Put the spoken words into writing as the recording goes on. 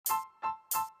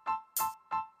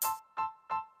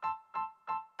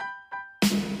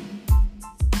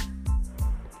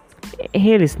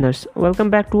Hey listeners, welcome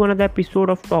back to another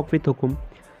episode of Talk with Hukum.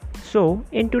 So,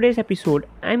 in today's episode,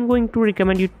 I'm going to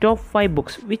recommend you top 5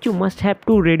 books which you must have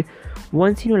to read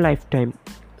once in your lifetime.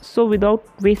 So, without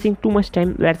wasting too much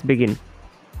time, let's begin.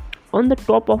 On the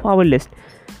top of our list,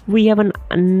 we have an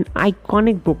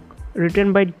iconic book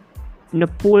written by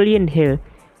Napoleon Hill.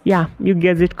 Yeah, you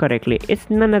guessed it correctly. It's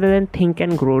none other than Think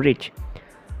and Grow Rich.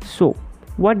 So,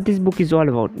 what this book is all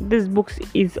about? This book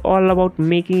is all about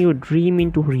making your dream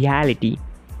into reality.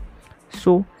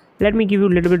 So, let me give you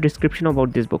a little bit description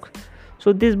about this book.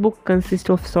 So, this book consists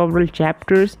of several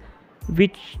chapters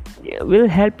which will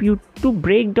help you to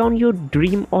break down your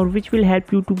dream or which will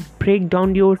help you to break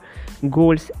down your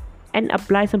goals and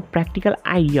apply some practical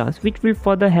ideas which will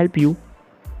further help you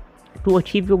to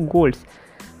achieve your goals.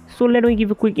 So, let me give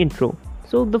a quick intro.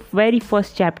 So, the very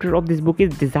first chapter of this book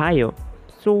is desire.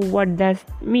 So, what does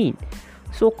it mean?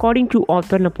 So, according to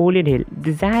author Napoleon Hill,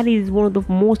 desire is one of the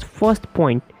most first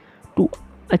point to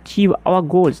achieve our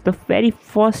goals, the very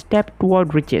first step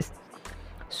toward riches.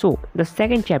 So, the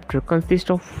second chapter consists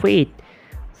of faith,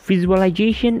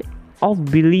 visualization of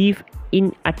belief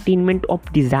in attainment of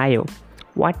desire.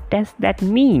 What does that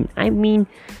mean? I mean,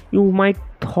 you might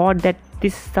thought that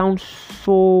this sounds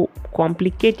so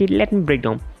complicated. Let me break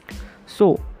down.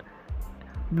 So,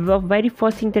 the very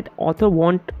first thing that author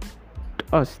want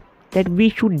us that we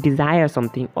should desire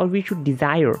something or we should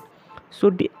desire. So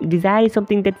desire is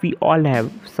something that we all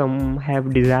have. Some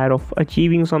have desire of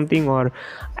achieving something, or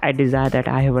I desire that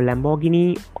I have a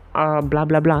Lamborghini, blah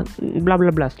blah blah blah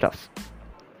blah blah stuff.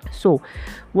 So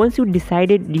once you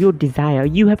decided your desire,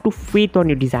 you have to faith on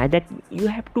your desire, that you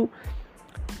have to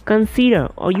consider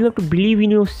or you have to believe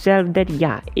in yourself that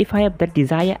yeah, if I have that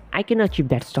desire, I can achieve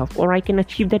that stuff or I can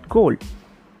achieve that goal.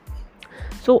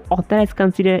 So author has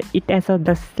considered it as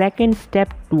the second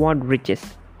step toward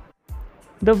riches.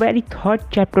 The very third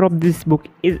chapter of this book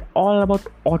is all about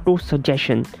auto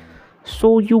suggestion.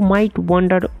 So you might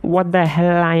wonder what the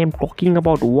hell I am talking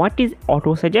about. What is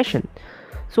auto suggestion?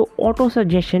 So auto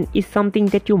suggestion is something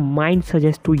that your mind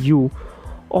suggests to you,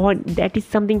 or that is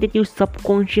something that your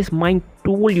subconscious mind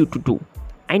told you to do.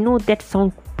 I know that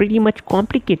sounds pretty much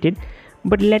complicated,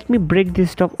 but let me break this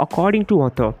stuff according to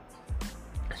author.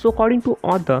 So, according to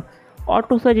author,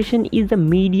 autosuggestion is the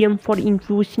medium for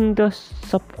influencing the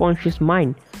subconscious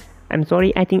mind. I'm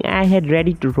sorry, I think I had read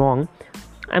it wrong.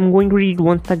 I'm going to read it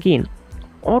once again.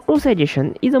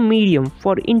 Autosuggestion is a medium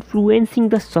for influencing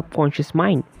the subconscious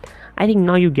mind. I think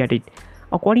now you get it.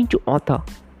 According to author,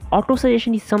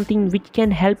 autosuggestion is something which can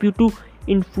help you to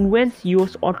influence your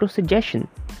autosuggestion.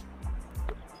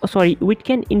 Which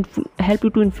can help you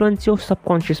to influence your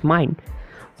subconscious mind.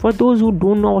 For those who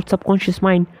don't know about subconscious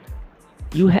mind,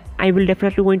 I will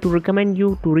definitely going to recommend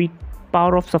you to read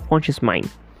Power of Subconscious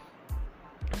Mind.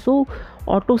 So,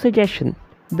 autosuggestion.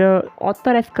 The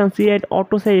author has considered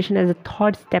autosuggestion as a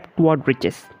third step toward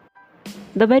riches.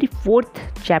 The very fourth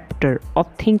chapter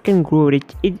of Think and Grow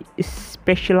Rich is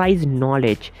specialized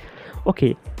knowledge.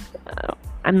 Okay,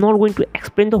 I'm not going to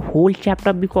explain the whole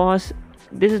chapter because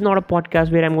this is not a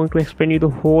podcast where I'm going to explain you the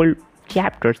whole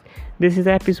chapters. This is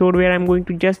an episode where I'm going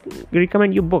to just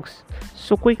recommend you books.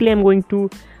 So quickly I'm going to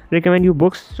recommend you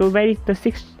books. So the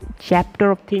sixth chapter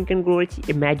of Think and Grow Rich,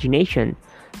 imagination.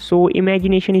 So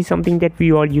imagination is something that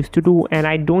we all used to do, and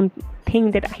I don't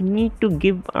think that I need to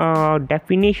give a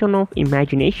definition of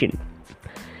imagination.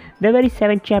 The very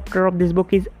seventh chapter of this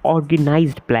book is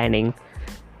organized planning.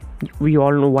 We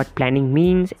all know what planning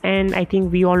means, and I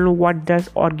think we all know what does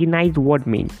organized word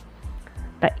mean.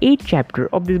 The 8th chapter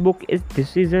of this book is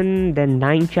decision, the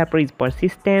 9th chapter is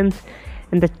persistence,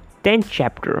 and the 10th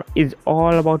chapter is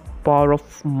all about power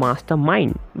of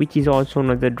mastermind, which is also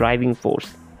another driving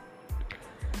force.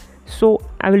 So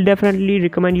I will definitely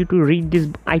recommend you to read this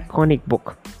iconic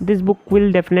book. This book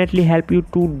will definitely help you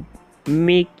to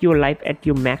make your life at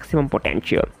your maximum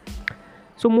potential.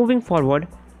 So moving forward,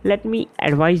 let me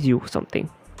advise you something.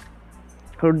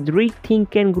 Read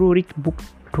Think and Grow Rich book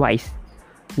twice.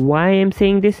 Why I am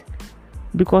saying this?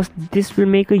 Because this will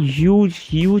make a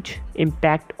huge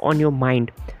impact on your mind.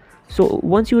 So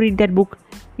once you read that book,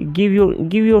 give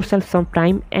yourself some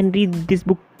time and read this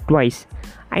book twice.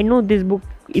 I know this book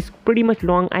is pretty much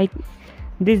long.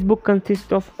 This book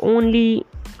consists of only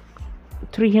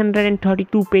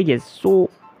 332 pages, so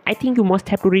I think you must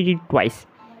have to read it twice.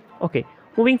 Okay,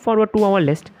 moving forward to our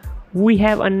list, we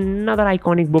have another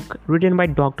iconic book written by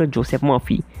Dr. Joseph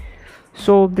Murphy.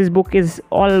 So this book is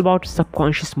all about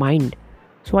subconscious mind.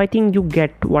 So I think you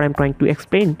get what I'm trying to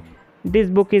explain. This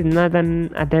book is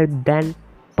none other than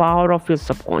Power of Your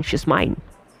Subconscious Mind.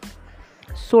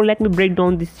 So let me break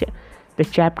down the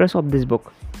chapters of this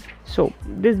book. So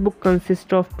this book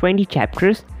consists of 20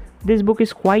 chapters. This book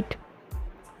is quite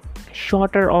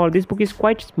shorter, or this book is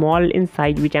quite small in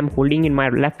size, which I'm holding in my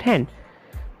left hand.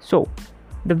 So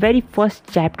the very first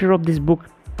chapter of this book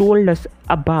told us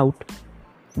about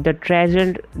the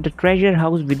treasure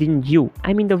house within you.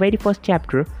 I mean, the very first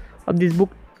chapter of this book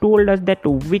told us that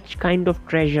which kind of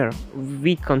treasure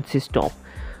we consist of.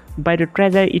 By the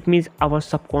treasure, it means our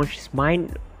subconscious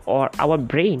mind or our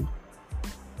brain.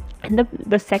 And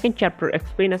the second chapter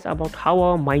explains us about how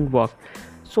our mind works.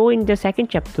 So in the second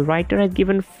chapter, the writer has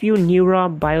given few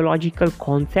neurobiological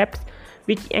concepts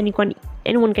which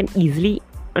anyone can easily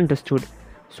understood.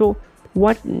 So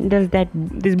what does that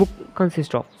this book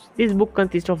consist of? This book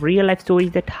consists of real life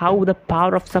stories that how the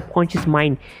power of subconscious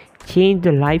mind changed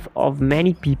the life of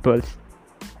many people.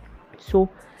 So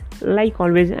like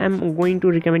always, I'm going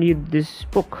to recommend you this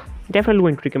book. Definitely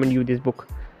going to recommend you this book.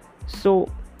 So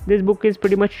this book is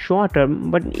pretty much shorter,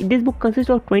 but this book consists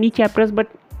of 20 chapters,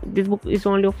 but this book is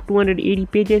only of 280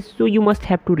 pages, so you must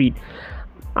have to read.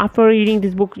 After reading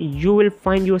this book, you will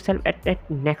find yourself at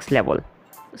that next level.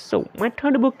 So my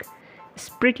third book is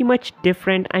pretty much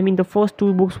different. I mean, the first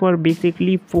two books were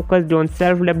basically focused on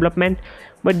self development,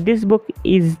 but this book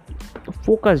is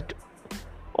focused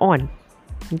on,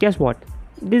 guess what,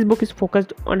 this book is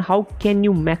focused on how can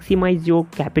you maximize your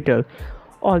capital,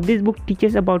 or this book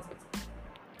teaches about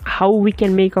how we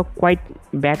can make a quite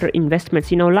better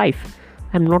investments in our life.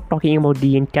 I'm not talking about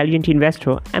The Intelligent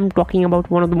Investor. I'm talking about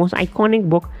one of the most iconic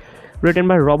book written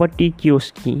by Robert T.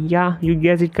 Kiyosaki. Yeah, you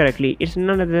guessed it correctly. It's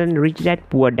none other than Rich Dad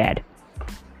Poor Dad.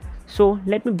 So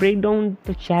let me break down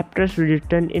the chapters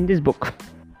written in this book.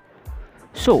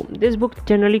 So this book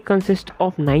generally consists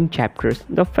of 9 chapters.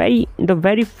 The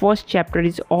very first chapter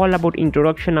is all about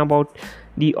introduction about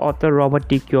the author Robert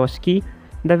T. Kiyosaki.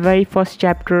 The very first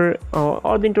chapter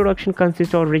or the introduction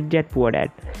consists of Rich Dad Poor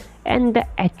Dad, and the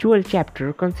actual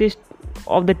chapter consists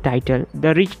of the title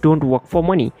The Rich Don't Work for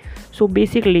Money. So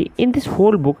basically, in this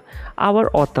whole book,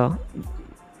 our author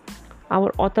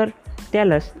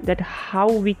tell us that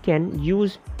how we can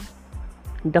use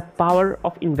the power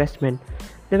of investment.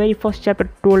 The very first chapter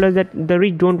told us that the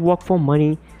rich don't work for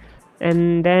money,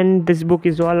 and then this book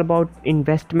is all about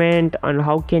investment and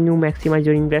how can you maximize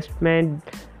your investment,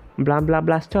 blah blah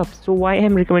blah stuff. So why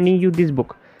I'm recommending you this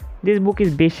book? This book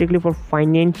is basically for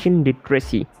financial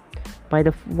literacy.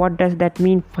 What does that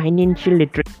mean, financial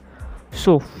literacy?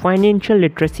 So financial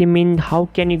literacy means how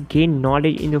can you gain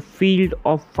knowledge in the field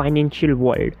of financial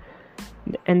world.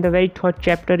 And the very third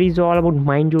chapter is all about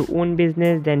mind your own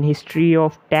business, then history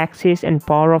of taxes and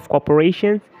power of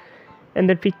corporations. And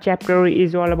the fifth chapter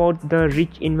is all about the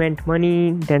rich invent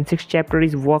money. Then sixth chapter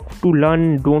is work to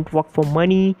learn, don't work for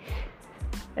money.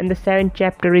 And the seventh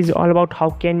chapter is all about how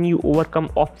can you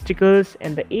overcome obstacles.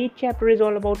 And the eighth chapter is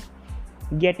all about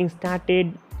getting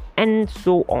started, and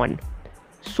so on.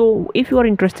 So if you are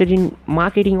interested in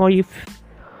marketing, or if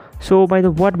so by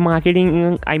the word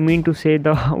marketing, I mean to say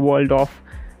the world of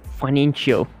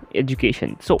financial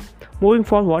education. So moving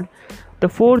forward, the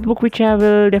fourth book which I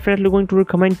will definitely going to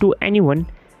recommend to anyone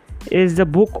is the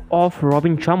book of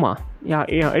Robin Sharma. Yeah,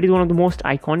 it is one of the most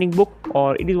iconic book,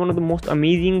 or it is one of the most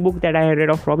amazing book that I read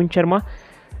of Robin Sharma.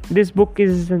 This book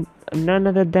is none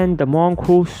other than The Monk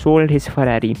Who Sold His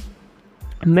Ferrari.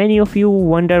 Many of you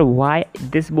wonder why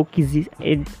this book is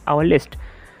in our list.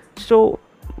 So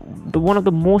one of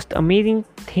the most amazing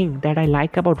thing that I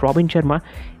like about Robin Sharma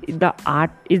is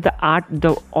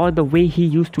the way he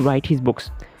used to write his books.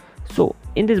 So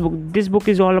in this book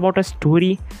is all about a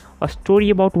story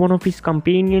about one of his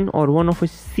companion, or one of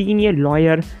his senior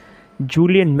lawyer,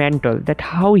 Julian Mantle, that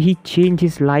how he changed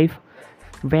his life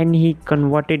when he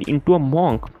converted into a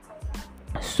monk.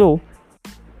 So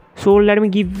let me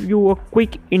give you a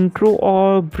quick intro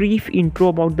or brief intro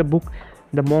about the book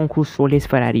The Monk Who Sold His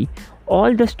Ferrari.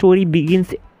 All the story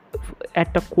begins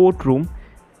at a courtroom,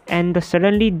 and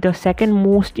suddenly the second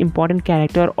most important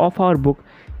character of our book,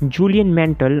 Julian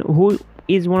Mantle, who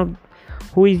is the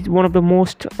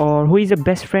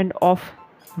best friend of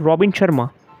Robin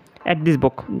Sharma at this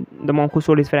book, The Monk Who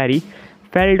Sold His Ferrari,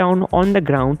 fell down on the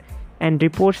ground, and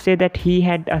reports say that he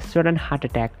had a sudden heart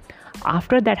attack.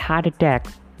 After that heart attack,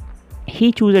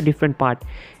 he chose a different path.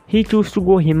 He chose to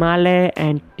go Himalaya,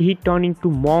 and he turned into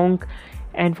monk.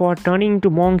 And for turning into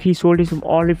monk, he sold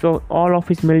all of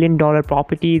his $1 million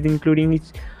properties, including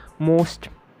his most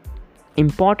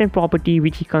important property,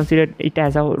 which he considered it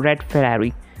as a red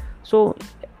Ferrari. So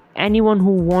anyone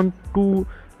who want to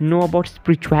know about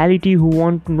spirituality, who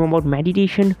want to know about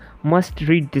meditation, must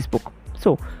read this book.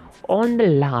 So on the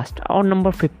last, or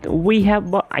number 5th, we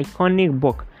have an iconic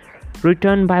book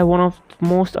written by one of the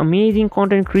most amazing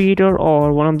content creator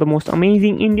or one of the most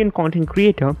amazing Indian content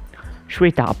creator,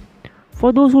 Shwetab.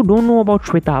 For those who don't know about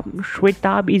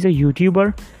Shwetab is a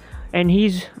YouTuber, and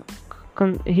he's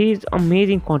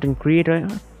amazing content creator.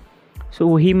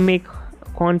 So he make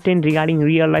content regarding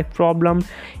real life problem.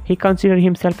 He consider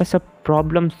himself as a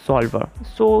problem solver.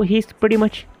 So he's pretty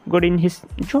much good in his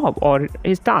job or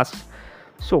his tasks.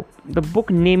 So the book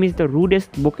name is The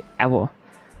Rudest Book Ever.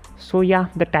 So yeah,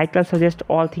 the title suggests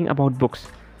all thing about books.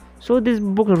 So this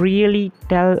book really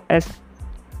tell us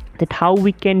that how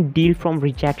we can deal from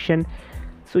rejection.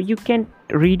 So you can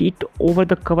read it over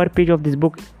the cover page of this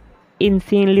book.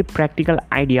 Insanely practical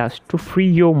ideas to free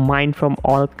your mind from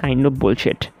all kind of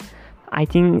bullshit. I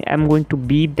think I'm going to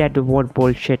beep that word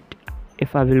bullshit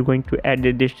if I will going to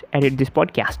edit this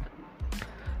podcast.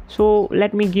 So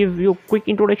let me give you a quick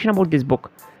introduction about this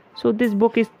book. So this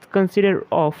book consider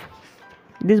of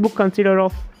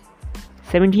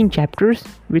 17 chapters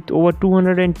with over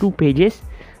 202 pages.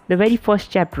 The very first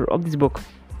chapter of this book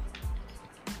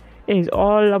is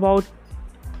all about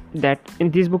that.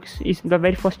 In this book is the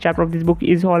very first chapter of this book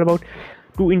is all about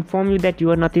to inform you that you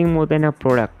are nothing more than a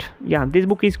product. Yeah, this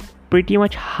book is pretty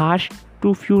much harsh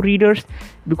to few readers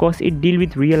because it deal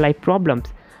with real life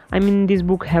problems. I mean, this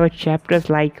book have a chapters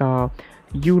like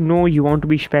you want to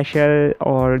be special,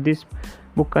 or this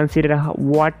book consider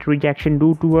what rejection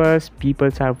do to us, people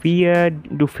are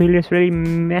weird, do failures really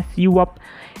mess you up,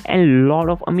 and a lot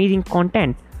of amazing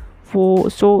content.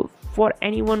 For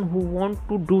anyone who want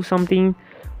to do something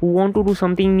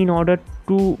in order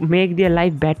to make their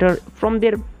life better from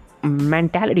their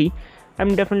mentality,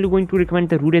 I'm definitely going to recommend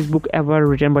The Rudest Book Ever,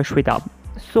 written by Shwetab.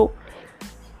 So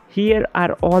here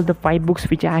are all the 5 books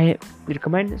which I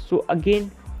recommend. So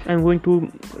again I'm going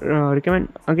to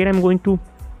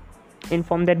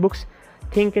inform that books: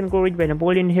 Think and Grow Rich by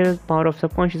Napoleon Hill, Power of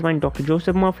Subconscious Mind, Dr.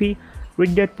 Joseph Murphy,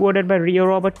 Rich Dad Poor Dad by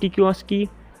Robert T. Kiyosaki,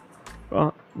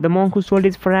 The Monk Who Sold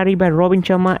His Ferrari by Robin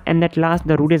Sharma, and at last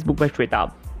The Rudest Book by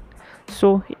Shwetab.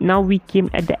 So now we came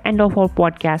at the end of our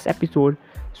podcast episode.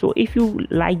 So if you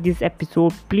like this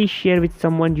episode, please share with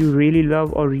someone you really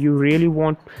love or you really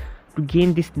want to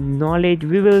gain this knowledge.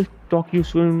 We will talk you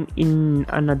soon in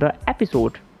another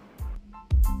episode.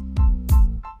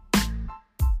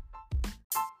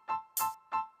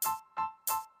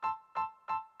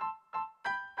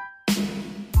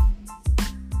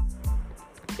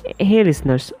 Hey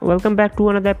listeners, welcome back to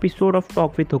another episode of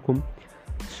Talk with Hukum.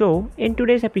 So, in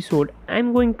today's episode,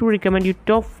 I'm going to recommend you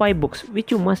top 5 books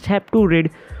which you must have to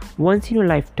read once in your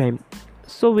lifetime.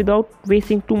 So, without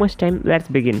wasting too much time, let's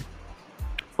begin.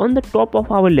 On the top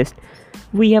of our list,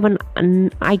 we have an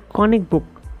iconic book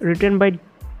written by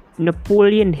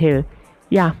Napoleon Hill.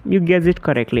 Yeah, you guessed it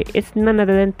correctly. It's none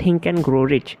other than Think and Grow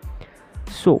Rich.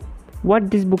 So, what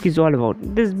this book is all about?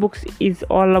 This book is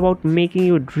all about making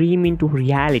your dream into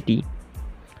reality.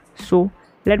 So,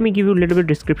 let me give you a little bit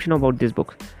description about this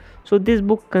book. So this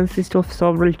book consists of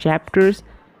several chapters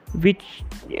which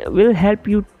will help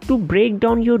you to break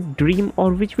down your dream,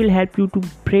 or which will help you to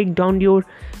break down your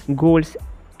goals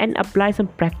and apply some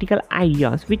practical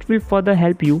ideas which will further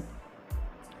help you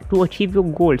to achieve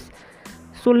your goals.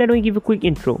 So let me give a quick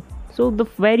intro. So the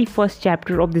very first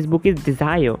chapter of this book is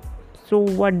desire. So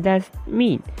what does it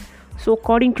mean? So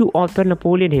according to author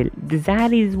Napoleon Hill,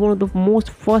 desire is one of the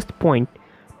most first point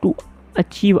to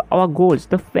achieve our goals,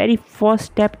 the very first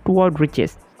step toward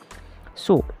riches.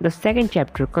 So the second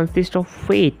chapter consists of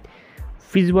faith,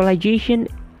 visualization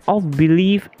of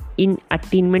belief in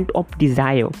attainment of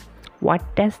desire.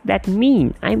 What does that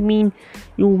mean? I mean,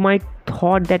 you might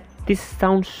thought that this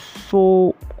sounds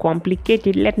so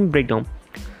complicated. Let me break down.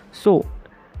 So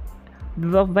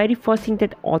the very first thing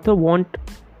that author want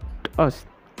us,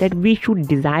 that we should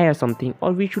desire something,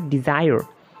 or we should desire.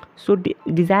 So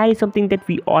desire is something that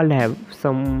we all have.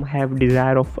 Some have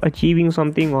desire of achieving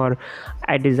something, or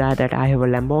I desire that I have a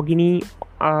Lamborghini,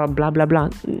 blah blah blah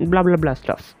blah blah blah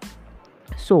stuff.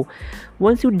 So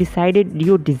once you decided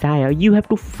your desire, you have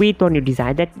to faith on your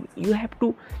desire, that you have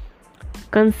to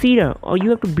consider, or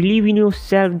you have to believe in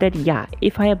yourself that yeah,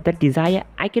 if I have that desire,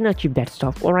 I can achieve that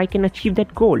stuff, or I can achieve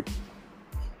that goal.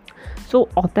 So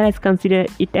author has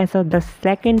considered it as the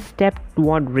second step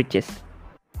toward riches.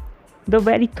 The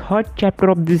very third chapter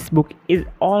of this book is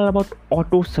all about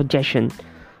auto-suggestion.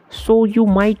 So you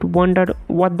might wonder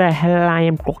what the hell I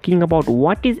am talking about.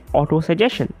 What is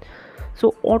auto-suggestion?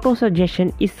 So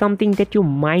auto-suggestion is something that your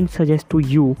mind suggests to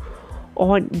you,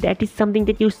 or that is something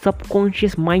that your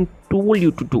subconscious mind told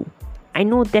you to do. I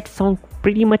know that sounds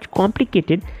pretty much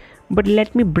complicated, but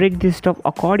let me break this stuff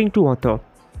according to author.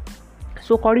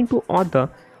 So according to author,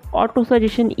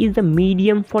 Autosuggestion is the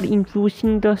medium for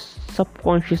influencing the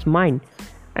subconscious mind.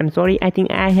 I'm sorry, I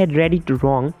think I had read it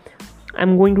wrong.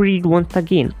 I'm going to read it once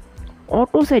again.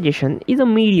 Autosuggestion is a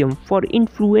medium for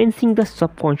influencing the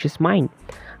subconscious mind.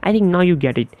 I think now you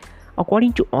get it.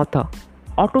 According to author,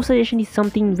 autosuggestion is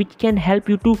something which can help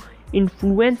you to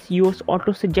influence your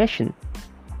autosuggestion.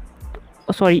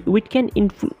 Which can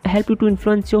help you to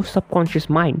influence your subconscious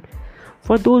mind.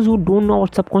 For those who don't know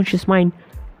about subconscious mind,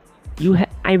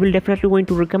 I will definitely going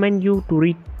to recommend you to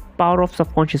read Power of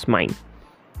Subconscious Mind.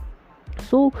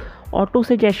 So,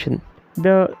 autosuggestion.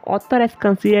 The author has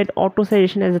considered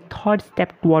autosuggestion as a third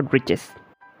step toward riches.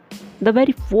 The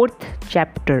very fourth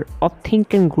chapter of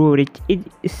Think and Grow Rich is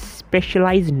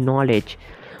specialized knowledge.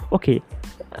 Okay,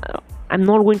 I'm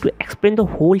not going to explain the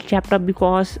whole chapter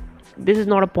because this is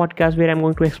not a podcast where I'm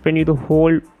going to explain you the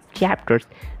whole chapters.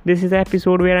 This is an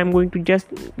episode where I'm going to just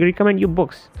recommend you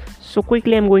books. So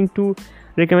quickly I'm going to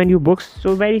recommend you books.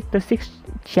 So the sixth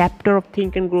chapter of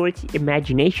Think and Grow Rich,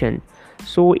 imagination.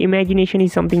 So imagination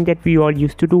is something that we all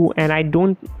used to do, and I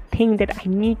don't think that I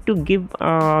need to give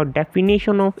a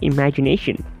definition of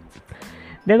imagination.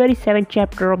 The very seventh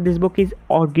chapter of this book is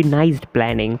organized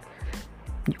planning.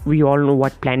 We all know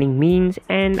what planning means,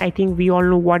 and I think we all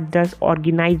know what does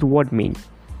organized word mean.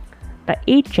 The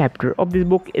eighth chapter of this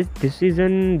book is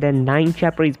decision. The ninth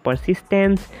chapter is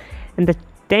persistence, and the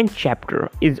 10th chapter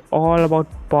is all about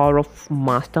power of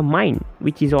mastermind,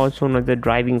 which is also another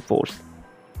driving force.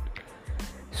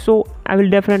 So I will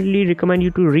definitely recommend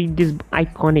you to read this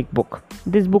iconic book.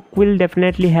 This book will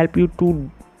definitely help you to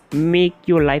make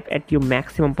your life at your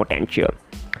maximum potential.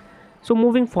 So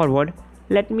moving forward,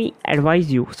 let me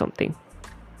advise you something.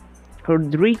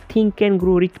 Read Think and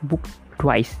Grow Rich book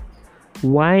twice.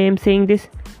 Why I am saying this?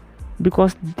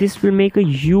 Because this will make a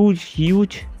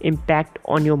huge impact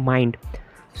on your mind.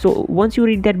 So once you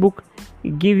read that book,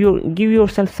 give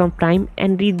yourself some time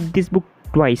and read this book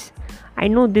twice. I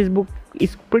know this book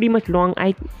is pretty much long.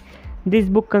 This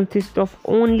book consists of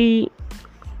only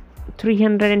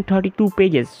 332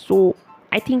 pages, so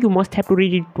I think you must have to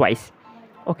read it twice.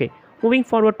 Okay, moving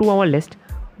forward to our list,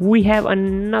 we have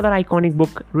another iconic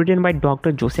book written by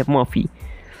Dr. Joseph Murphy.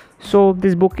 So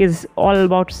this book is all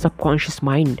about subconscious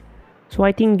mind. So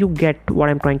I think you get what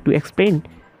I'm trying to explain.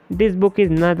 This book is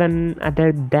nothing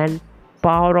other than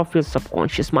Power of Your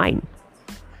Subconscious Mind.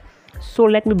 So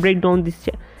let me break down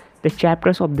the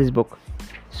chapters of this book.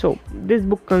 So this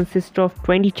book consists of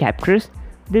 20 chapters.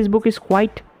 This book is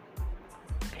quite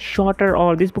shorter,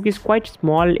 or this book is quite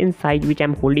small in size, which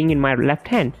I'm holding in my left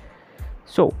hand.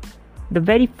 So the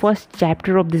very first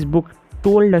chapter of this book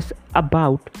told us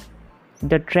about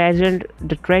the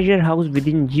treasure house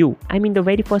within you. I mean, the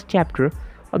very first chapter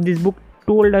of this book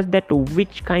told us that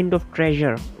which kind of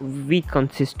treasure we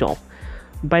consist of.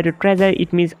 By the treasure,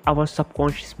 it means our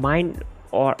subconscious mind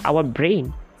or our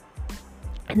brain.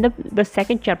 And the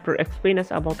second chapter explains us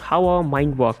about how our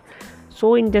mind works.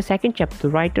 So in the second chapter, the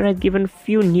writer has given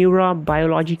few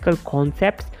neurobiological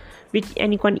concepts which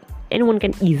anyone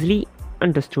can easily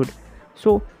understood.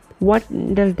 So what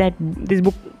does this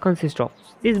book consist of?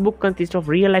 This book consists of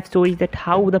real life stories that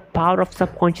how the power of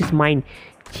subconscious mind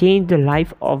changed the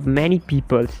life of many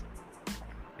people.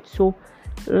 So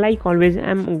like always,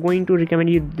 I'm going to recommend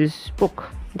you this book.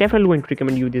 Definitely going to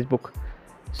recommend you this book.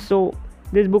 So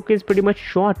this book is pretty much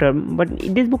shorter, but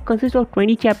this book consists of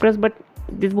 20 chapters, but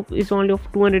this book is only of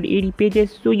 280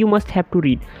 pages, so you must have to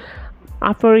read.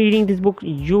 After reading this book,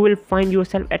 you will find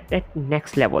yourself at that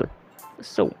next level.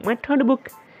 So my third book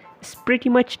is pretty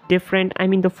much different. I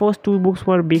mean, the first two books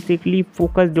were basically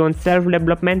focused on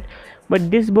self-development,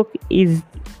 but this book is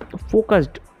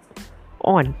focused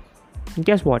on,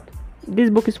 guess what? This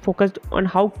book is focused on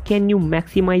how can you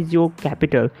maximize your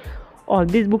capital, or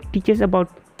this book teaches about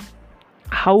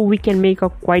how we can make a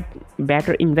quite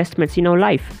better investments in our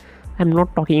life. I'm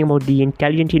not talking about The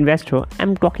Intelligent Investor.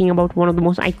 I'm talking about one of the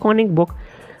most iconic book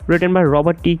written by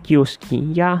Robert T.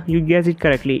 Kiyosaki. Yeah, you guessed it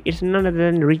correctly. It's none other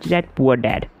than Rich Dad Poor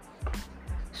Dad.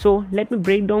 So let me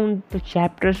break down the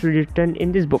chapters written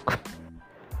in this book.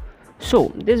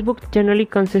 So this book generally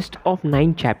consists of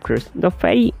 9 chapters. The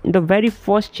very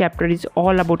first chapter is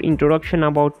all about introduction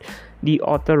about the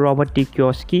author Robert T.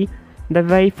 Kiyosaki. The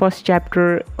very first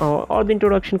chapter or the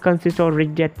introduction consists of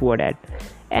Rich Dad Poor Dad,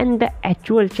 and the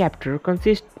actual chapter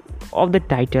consists of the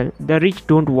title The Rich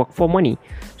Don't Work for Money.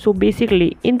 So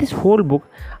basically in this whole book,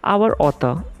 our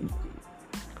author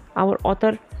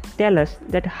tell us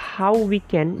that how we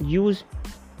can use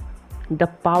the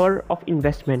power of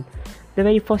investment. The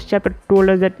very first chapter told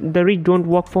us that the rich don't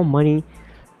work for money,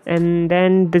 and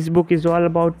then this book is all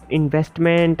about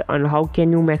investment and how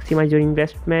can you maximize your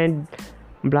investment.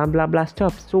 blah blah blah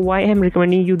stuff. So why I'm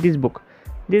recommending you this book?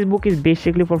 This book is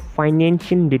basically for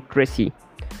financial literacy.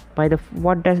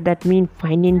 What does that mean,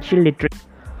 financial literacy?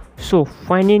 So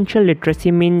financial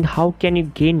literacy means how can you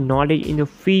gain knowledge in the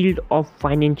field of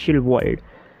financial world.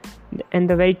 And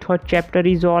the very third chapter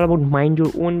is all about mind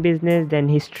your own business, then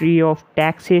history of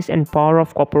taxes and power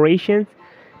of corporations.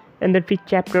 And the fifth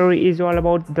chapter is all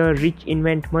about the rich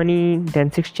invent money.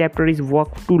 Then sixth chapter is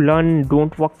work to learn,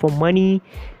 don't work for money.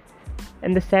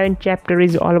 And the seventh chapter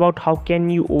is all about how can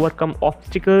you overcome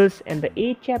obstacles. And the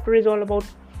eighth chapter is all about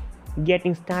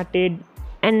getting started,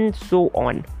 and so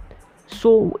on.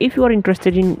 So if you are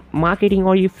interested in marketing,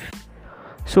 or if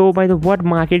so by the word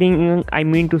marketing I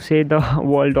mean to say the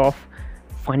world of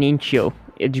financial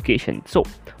education. So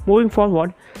moving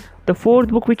forward, the fourth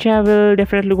book which I will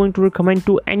definitely going to recommend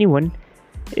to anyone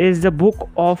is the book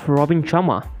of Robin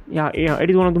Sharma. Yeah, it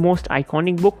is one of the most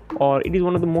iconic book, or it is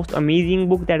one of the most amazing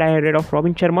book that I read of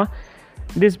Robin Sharma.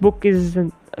 This book is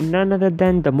none other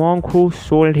than The Monk Who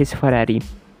Sold His Ferrari.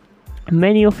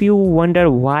 Many of you wonder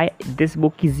why this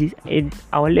book is in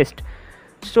our list.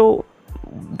 So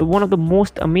one of the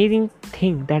most amazing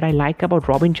thing that I like about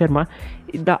Robin Sharma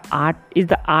is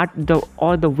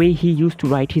the way he used to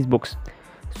write his books.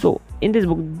 So in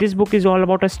this book is all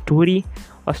about a story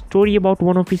about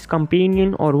one of his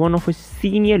companion, or one of his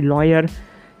senior lawyer,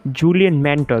 Julian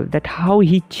Mantle, that how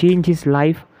he changed his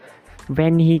life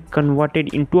when he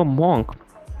converted into a monk.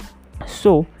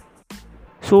 So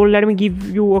let me give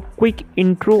you a quick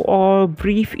intro or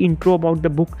brief intro about the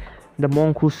book The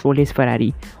Monk Who Sold His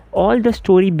Ferrari. All the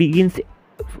story begins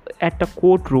at a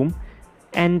courtroom,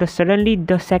 and suddenly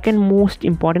the second most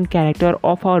important character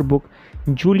of our book,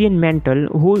 Julian Mantle,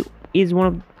 who is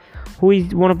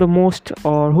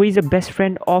the best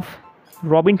friend of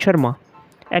Robin Sharma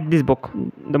at this book,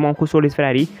 The Monk Who Sold His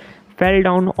Ferrari, fell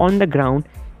down on the ground,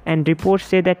 and reports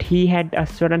say that he had a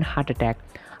sudden heart attack.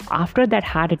 After that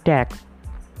heart attack,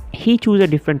 he chose a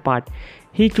different path.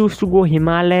 He chose to go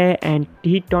Himalaya, and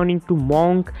he turned into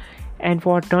monk. And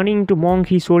for turning into monk,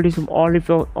 he sold all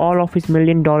of his $1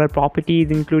 million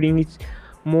properties, including his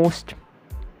most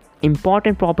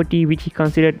important property, which he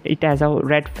considered it as a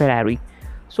red Ferrari.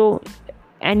 So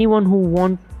anyone who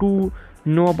want to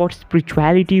know about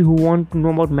spirituality, who want to know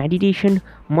about meditation,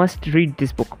 must read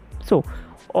this book. So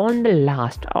on the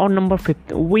last, or number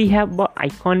 5th, we have an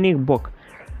iconic book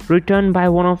written by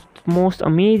one of the most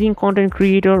amazing content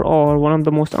creator, or one of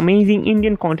the most amazing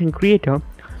Indian content creator,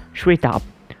 Shwetab.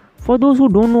 For those who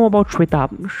don't know about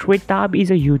Shwetab is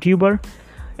a YouTuber,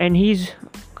 and he's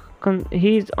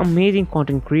amazing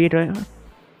content creator.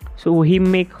 So he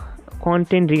make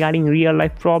content regarding real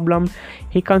life problem.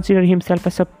 He consider himself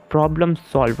as a problem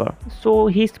solver. So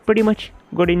he's pretty much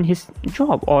good in his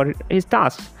job or his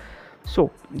tasks. So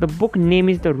the book name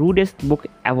is The Rudest Book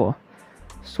Ever.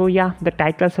 So yeah, the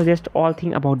title suggests all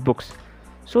things about books.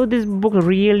 So this book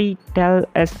really tell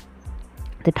us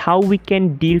that how we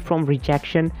can deal from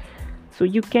rejection. So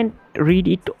you can read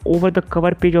it over the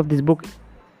cover page of this book,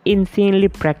 insanely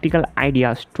practical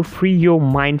ideas to free your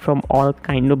mind from all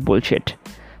kind of bullshit.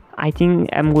 I think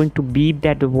I'm going to beep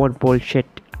that the word bullshit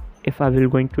if I will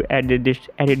going to edit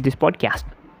this podcast.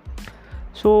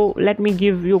 So let me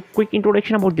give you a quick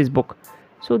introduction about this book.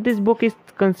 So this book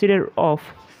consider of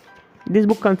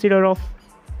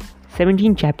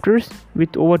 17 chapters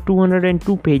with over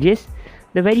 202 pages.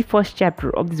 The very first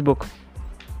chapter of this book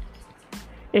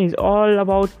is all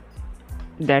about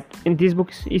that. In this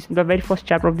book is the very first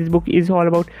chapter of this book is all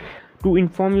about to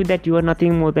inform you that you are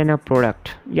nothing more than a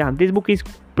product. Yeah, this book is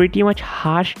pretty much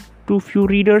harsh to few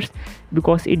readers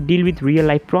because it deal with real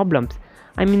life problems.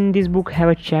 I mean, this book have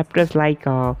a chapters like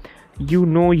you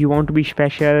want to be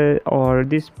special, or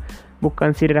this book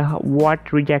consider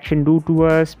what rejection do to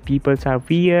us, people are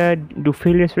weird, do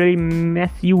failures really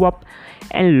mess you up,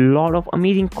 and a lot of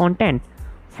amazing content.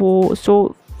 For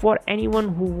anyone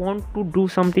who want to do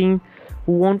something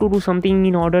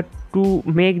in order to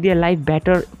make their life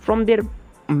better from their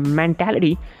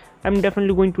mentality, I'm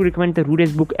definitely going to recommend The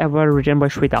Rudest Book Ever, written by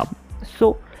Shwetab.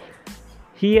 So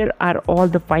here are all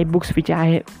the 5 books which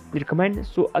I recommend.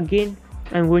 So again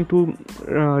I'm going to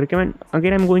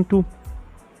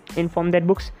inform that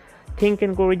books: Think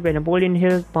and Grow Rich by Napoleon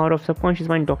Hill, Power of Subconscious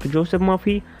Mind, Dr. Joseph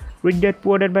Murphy, Rich Dad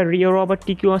Poor Dad by Robert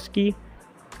T. Kiyosaki,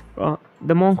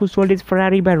 The Monk Who Sold His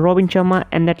Ferrari by Robin Sharma,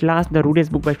 and at last The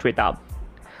Rudest Book by Shwetab.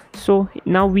 So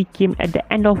now we came at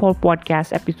the end of our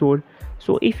podcast episode.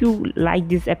 So if you like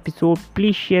this episode,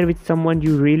 please share with someone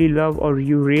you really love or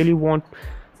you really want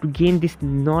to gain this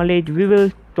knowledge. We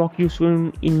will talk to you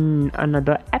soon in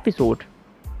another episode.